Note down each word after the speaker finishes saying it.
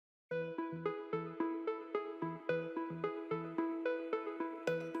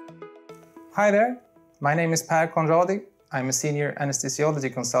Hi there, my name is Per Conradi. I'm a senior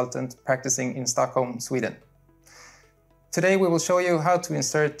anesthesiology consultant practicing in Stockholm, Sweden. Today we will show you how to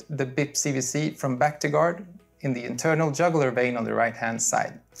insert the BIP CVC from Bactiguard in the internal jugular vein on the right-hand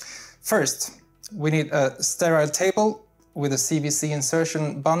side. First, we need a sterile table with a CVC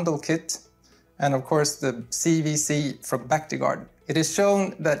insertion bundle kit and of course the CVC from Bactiguard. It is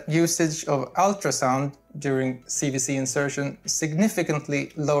shown that usage of ultrasound during CVC insertion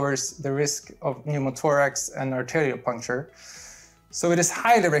significantly lowers the risk of pneumothorax and arterial puncture. So it is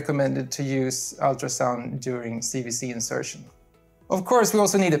highly recommended to use ultrasound during CVC insertion. Of course, we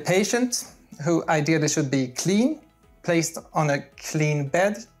also need a patient who ideally should be clean, placed on a clean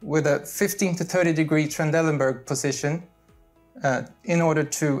bed with a 15 to 30 degree Trendelenburg position in order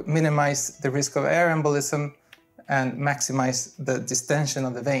to minimize the risk of air embolism and maximize the distension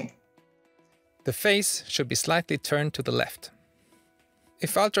of the vein. The face should be slightly turned to the left.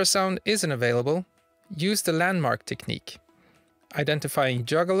 If ultrasound isn't available, use the landmark technique, identifying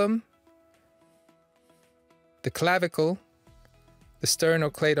jugulum, the clavicle, the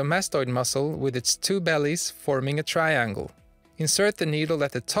sternocleidomastoid muscle with its two bellies forming a triangle. Insert the needle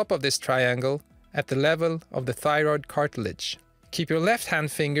at the top of this triangle at the level of the thyroid cartilage. Keep your left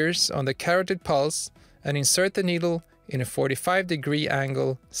hand fingers on the carotid pulse and insert the needle in a 45-degree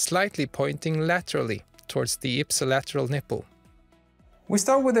angle, slightly pointing laterally towards the ipsilateral nipple. We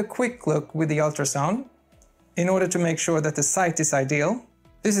start with a quick look with the ultrasound in order to make sure that the site is ideal.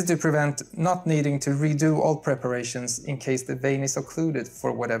 This is to prevent not needing to redo all preparations in case the vein is occluded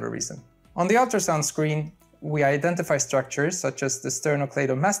for whatever reason. On the ultrasound screen, we identify structures such as the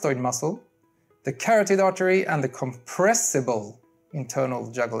sternocleidomastoid muscle, the carotid artery, and the compressible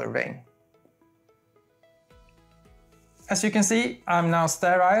internal jugular vein. As you can see, I'm now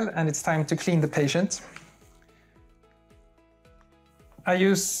sterile and it's time to clean the patient. I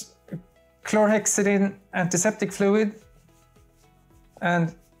use chlorhexidine antiseptic fluid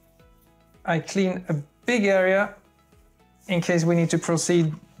and I clean a big area in case we need to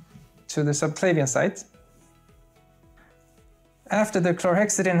proceed to the subclavian site. After the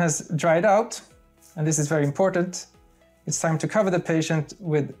chlorhexidine has dried out, and this is very important, it's time to cover the patient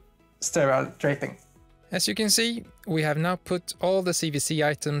with sterile draping. As you can see, we have now put all the CVC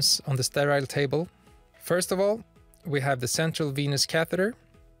items on the sterile table. First of all, we have the central venous catheter.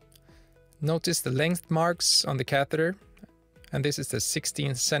 Notice the length marks on the catheter, and this is the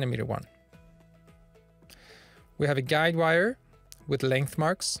 16 centimeter one. We have a guide wire with length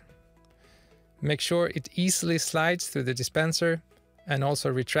marks. Make sure it easily slides through the dispenser and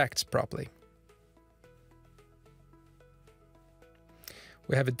also retracts properly.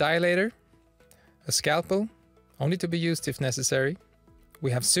 We have a dilator, a scalpel, only to be used if necessary. We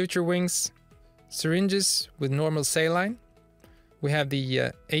have suture wings, syringes with normal saline. We have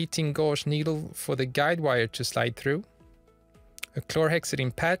the 18 gauge needle for the guide wire to slide through, a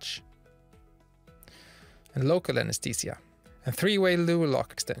chlorhexidine patch, and local anesthesia, and 3-way luer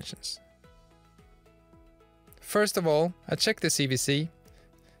lock extensions. First of all, I check the CVC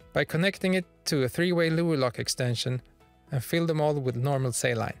by connecting it to a 3-way luer lock extension and fill them all with normal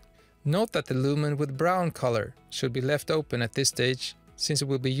saline. Note that the lumen with brown color should be left open at this stage, since it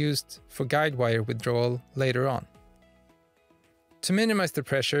will be used for guide wire withdrawal later on. To minimize the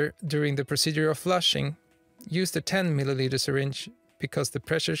pressure during the procedure of flushing, use the 10 milliliter syringe because the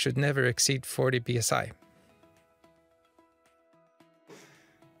pressure should never exceed 40 psi.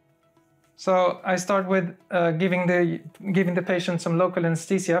 So I start with giving the patient some local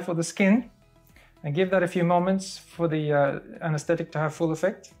anesthesia for the skin. I give that a few moments for the anesthetic to have full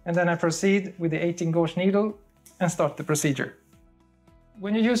effect. And then I proceed with the 18 gauge needle and start the procedure.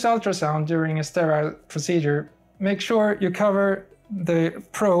 When you use ultrasound during a sterile procedure, make sure you cover the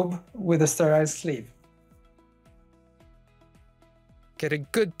probe with a sterile sleeve. Get a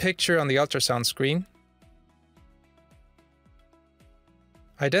good picture on the ultrasound screen.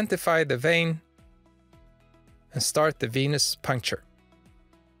 Identify the vein and start the venous puncture.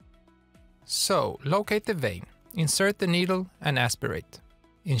 So, locate the vein, insert the needle and aspirate.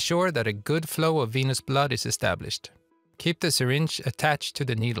 Ensure that a good flow of venous blood is established. Keep the syringe attached to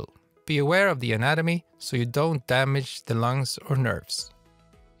the needle. Be aware of the anatomy so you don't damage the lungs or nerves.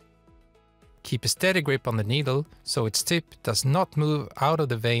 Keep a steady grip on the needle so its tip does not move out of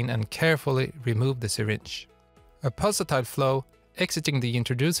the vein and carefully remove the syringe. A pulsatile flow exiting the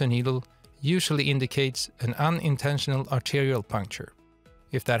introducer needle usually indicates an unintentional arterial puncture.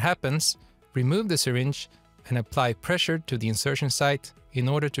 If that happens, remove the syringe and apply pressure to the insertion site in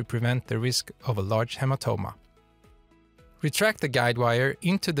order to prevent the risk of a large hematoma. Retract the guide wire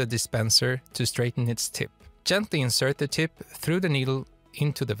into the dispenser to straighten its tip. Gently insert the tip through the needle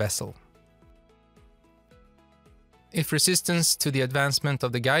into the vessel. If resistance to the advancement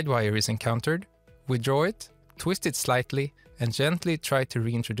of the guide wire is encountered, withdraw it, twist it slightly, and gently try to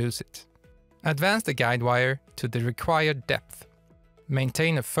reintroduce it. Advance the guide wire to the required depth.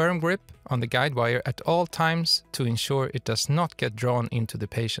 Maintain a firm grip on the guide wire at all times to ensure it does not get drawn into the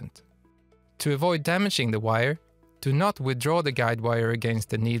patient. To avoid damaging the wire, do not withdraw the guide wire against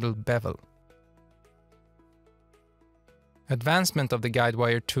the needle bevel. Advancement of the guide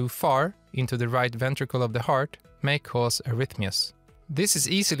wire too far into the right ventricle of the heart may cause arrhythmias. This is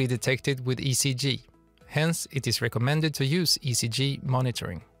easily detected with ECG, hence it is recommended to use ECG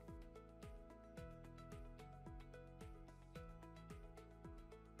monitoring.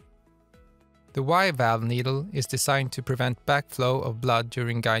 The Y-valve needle is designed to prevent backflow of blood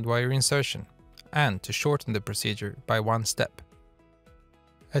during guide wire insertion and to shorten the procedure by one step.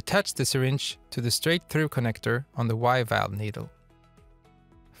 Attach the syringe to the straight-through connector on the Y-valve needle.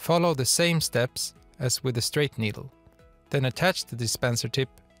 Follow the same steps as with the straight needle. Then attach the dispenser tip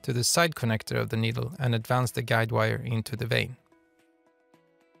to the side connector of the needle and advance the guide wire into the vein.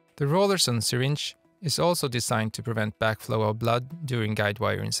 The Rollerson syringe is also designed to prevent backflow of blood during guide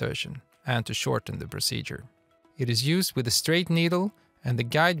wire insertion and to shorten the procedure. It is used with a straight needle and the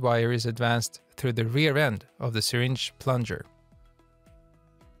guide wire is advanced through the rear end of the syringe plunger.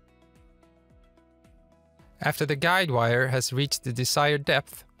 After the guide wire has reached the desired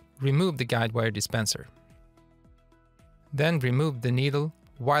depth, remove the guide wire dispenser. Then remove the needle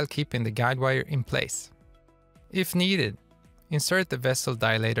while keeping the guide wire in place. If needed, insert the vessel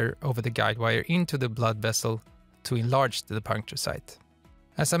dilator over the guide wire into the blood vessel to enlarge the puncture site.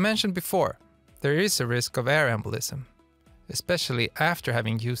 As I mentioned before, there is a risk of air embolism, especially after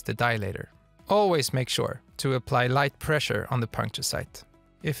having used the dilator. Always make sure to apply light pressure on the puncture site.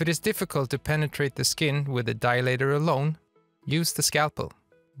 If it is difficult to penetrate the skin with the dilator alone, use the scalpel.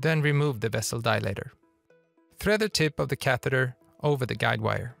 Then remove the vessel dilator. Thread the tip of the catheter over the guide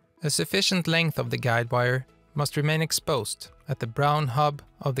wire. A sufficient length of the guide wire must remain exposed at the brown hub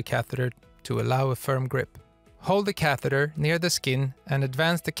of the catheter to allow a firm grip. Hold the catheter near the skin and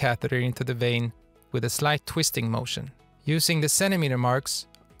advance the catheter into the vein with a slight twisting motion, using the centimeter marks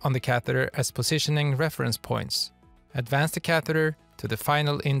on the catheter as positioning reference points. Advance the catheter to the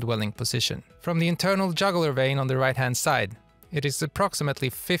final indwelling position. From the internal jugular vein on the right-hand side, it is approximately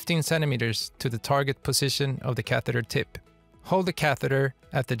 15 centimeters to the target position of the catheter tip. Hold the catheter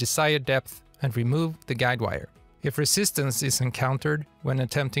at the desired depth and remove the guide wire. If resistance is encountered when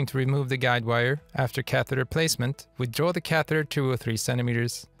attempting to remove the guide wire after catheter placement, withdraw the catheter 2 or 3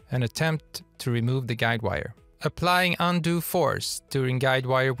 centimeters and attempt to remove the guide wire. Applying undue force during guide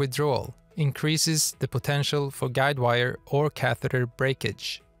wire withdrawal increases the potential for guide wire or catheter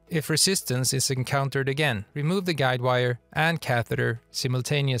breakage. If resistance is encountered again, remove the guide wire and catheter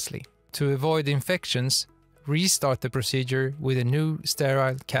simultaneously. To avoid infections, restart the procedure with a new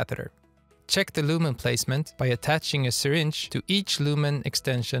sterile catheter. Check the lumen placement by attaching a syringe to each lumen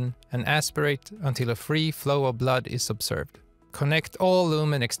extension and aspirate until a free flow of blood is observed. Connect all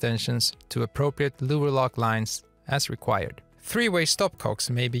lumen extensions to appropriate lumen lock lines as required. Three-way stopcocks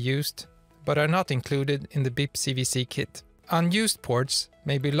may be used, but are not included in the BIP CVC kit. Unused ports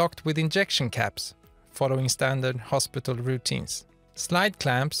may be locked with injection caps, following standard hospital routines. Slide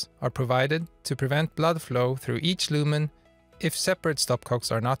clamps are provided to prevent blood flow through each lumen if separate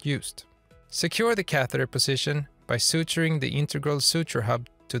stopcocks are not used. Secure the catheter position by suturing the integral suture hub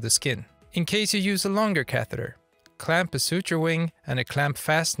to the skin. In case you use a longer catheter, clamp a suture wing and a clamp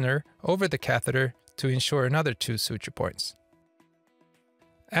fastener over the catheter to ensure another 2 suture points.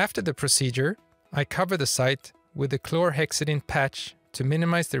 After the procedure, I cover the site with a chlorhexidine patch to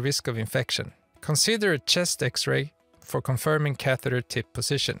minimize the risk of infection. Consider a chest X-ray for confirming catheter tip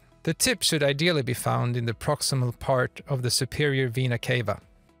position. The tip should ideally be found in the proximal part of the superior vena cava.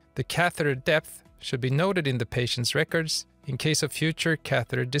 The catheter depth should be noted in the patient's records in case of future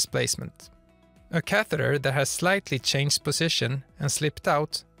catheter displacement. A catheter that has slightly changed position and slipped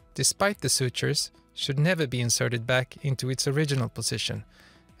out, despite the sutures, should never be inserted back into its original position,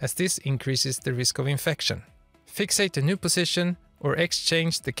 as this increases the risk of infection. Fixate a new position or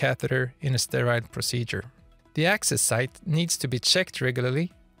exchange the catheter in a sterile procedure. The access site needs to be checked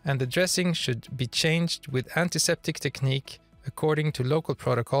regularly, and the dressing should be changed with antiseptic technique according to local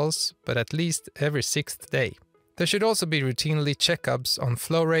protocols, but at least every 6th day. There should also be routinely checkups on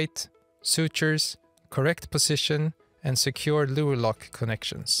flow rate, sutures, correct position, and secure lumen lock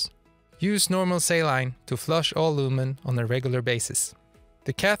connections. Use normal saline to flush all lumen on a regular basis.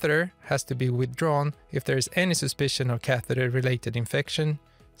 The catheter has to be withdrawn if there is any suspicion of catheter-related infection,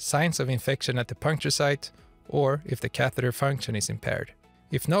 signs of infection at the puncture site, or if the catheter function is impaired.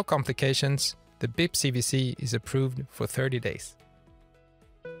 If no complications, the BIP CVC is approved for 30 days.